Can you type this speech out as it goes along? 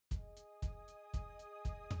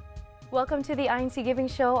Welcome to the incgiving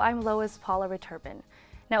show. I'm Lois Paula Returbin.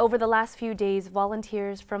 Now, over the last few days,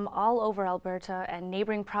 volunteers from all over Alberta and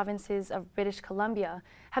neighboring provinces of British Columbia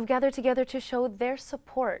have gathered together to show their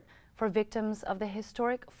support for victims of the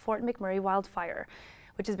historic Fort McMurray wildfire,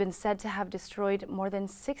 which has been said to have destroyed more than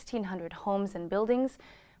 1,600 homes and buildings,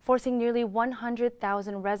 forcing nearly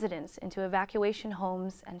 100,000 residents into evacuation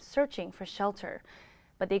homes and searching for shelter.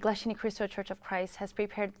 But the Iglesia ni Cristo Church of Christ has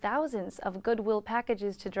prepared thousands of goodwill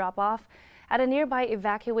packages to drop off at a nearby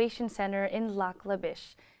evacuation center in Lac La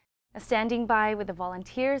Biche. Standing by with the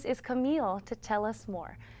volunteers is Camille to tell us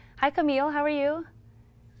more. Hi Camille, how are you?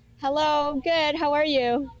 Hello, good. How are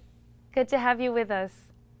you? Good to have you with us.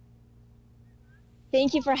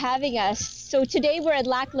 Thank you for having us. So today we're at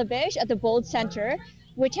Lac La Biche at the Bold Center,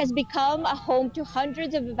 which has become a home to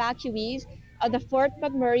hundreds of evacuees of the Fort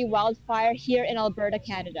McMurray wildfire here in Alberta,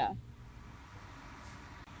 Canada.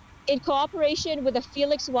 In cooperation with the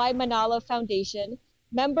Felix Manalo Foundation,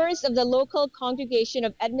 members of the local congregation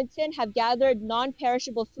of Edmonton have gathered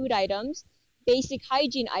non-perishable food items, basic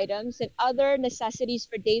hygiene items, and other necessities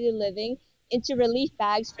for daily living into relief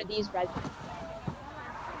bags for these residents.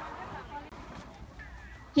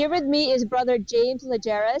 Here with me is Brother James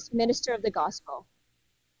Lajeras, Minister of the Gospel.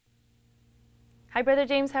 Hi Brother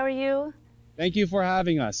James, how are you? Thank you for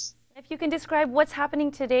having us. If you can describe what's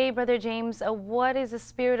happening today, Brother James, what is the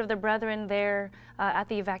spirit of the brethren there at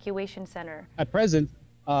the evacuation center? At present,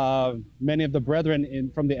 many of the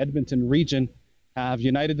brethren from the Edmonton region have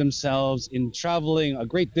united themselves in traveling a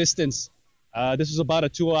great distance. This is about a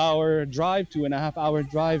 2-hour drive, 2.5-hour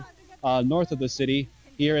drive north of the city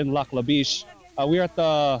here in Lac La Biche. We're at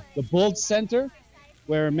the Bold Center,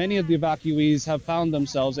 where many of the evacuees have found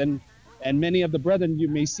themselves, and many of the brethren you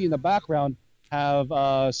may see in the background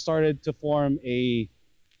have started to form a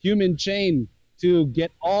human chain to get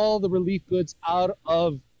all the relief goods out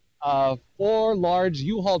of 4 large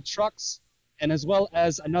U-Haul trucks and as well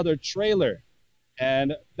as another trailer.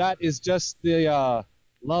 And that is just the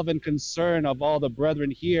love and concern of all the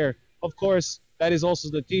brethren here. Of course, that is also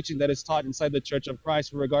the teaching that is taught inside the Church of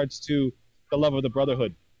Christ with regards to the love of the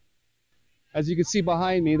brotherhood. As you can see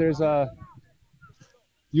behind me, there's a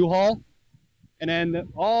U-Haul. And then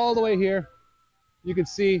all the way here, you can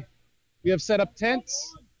see we have set up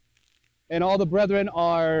tents, and all the brethren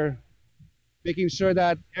are making sure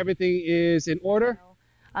that everything is in order.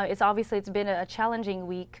 It's been a challenging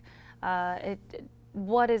week.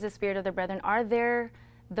 What is the spirit of the brethren? Are there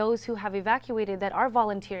those who have evacuated that are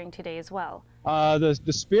volunteering today as well?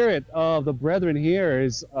 The spirit of the brethren here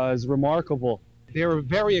is remarkable. They were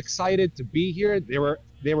very excited to be here. They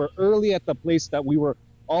were early at the place that we were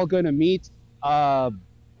all going to meet.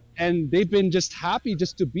 And they've been just happy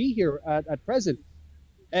just to be here at present.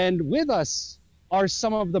 And with us are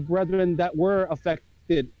some of the brethren that were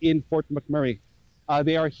affected in Fort McMurray.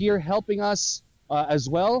 They are here helping us as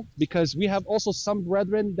well, because we have also some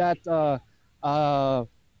brethren that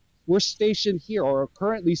were stationed here or are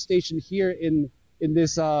currently stationed here in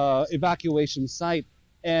this evacuation site.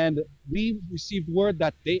 And we received word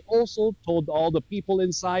that they also told all the people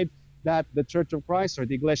inside that the Church of Christ or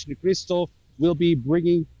the Iglesia ni Cristo will be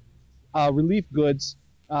bringing relief goods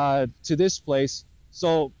to this place.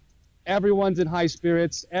 So everyone's in high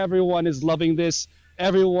spirits, everyone is loving this,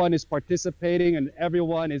 everyone is participating, and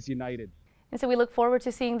everyone is united. And so we look forward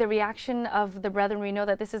to seeing the reaction of the brethren. We know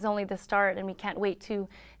that this is only the start, and we can't wait to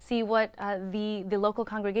see what the local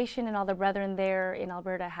congregation and all the brethren there in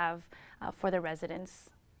Alberta have for the residents.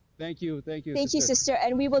 Thank you, Thank you, sister,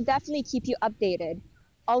 and we will definitely keep you updated.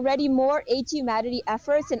 Already more aid to humanity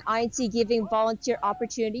efforts and incgiving volunteer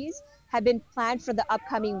opportunities have been planned for the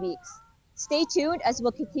upcoming weeks. Stay tuned as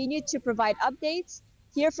we'll continue to provide updates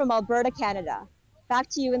here from Alberta, Canada. Back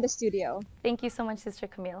to you in the studio. Thank you so much, Sister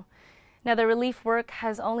Camille. Now, the relief work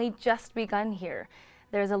has only just begun here.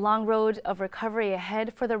 There's a long road of recovery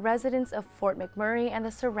ahead for the residents of Fort McMurray and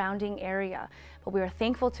the surrounding area. But we are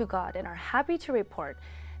thankful to God and are happy to report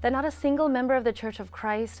that not a single member of the Church of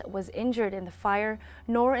Christ was injured in the fire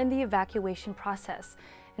nor in the evacuation process.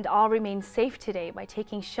 And all remain safe today by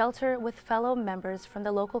taking shelter with fellow members from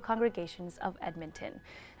the local congregations of Edmonton.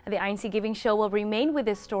 The incgiving show will remain with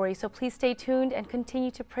this story, so please stay tuned and continue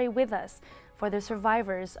to pray with us for the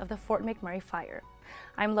survivors of the Fort McMurray fire.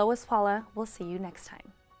 I'm Lois Paula. We'll see you next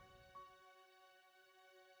time.